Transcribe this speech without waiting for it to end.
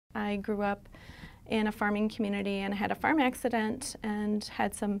I grew up in a farming community and had a farm accident and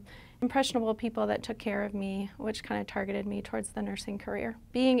had some impressionable people that took care of me, which kind of targeted me towards the nursing career.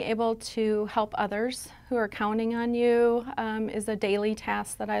 Being able to help others who are counting on you is a daily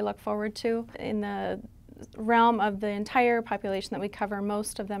task that I look forward to. In the realm of the entire population that we cover,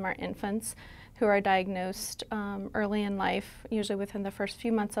 most of them are infants who are diagnosed early in life, usually within the first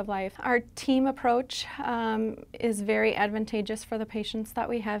few months of life. Our team approach is very advantageous for the patients that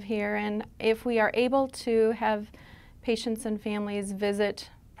we have here, and if we are able to have patients and families visit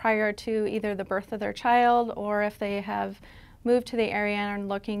prior to either the birth of their child or if they have moved to the area and are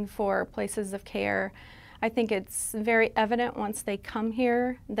looking for places of care, I think it's very evident once they come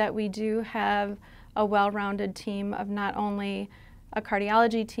here that we do have a well-rounded team of not only a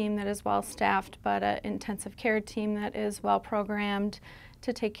cardiology team that is well-staffed, but an intensive care team that is well-programmed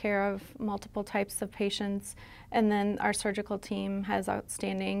to take care of multiple types of patients. And then our surgical team has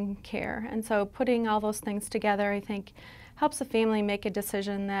outstanding care. And so putting all those things together, I think, helps a family make a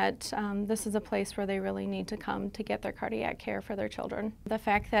decision that this is a place where they really need to come to get their cardiac care for their children. The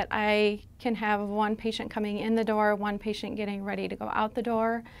fact that I can have one patient coming in the door, one patient getting ready to go out the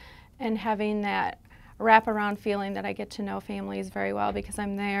door, and having that wraparound feeling that I get to know families very well because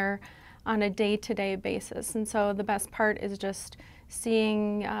I'm there on a day-to-day basis. And so the best part is just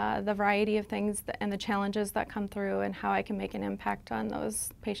seeing the variety of things and the challenges that come through and how I can make an impact on those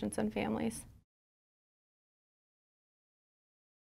patients and families.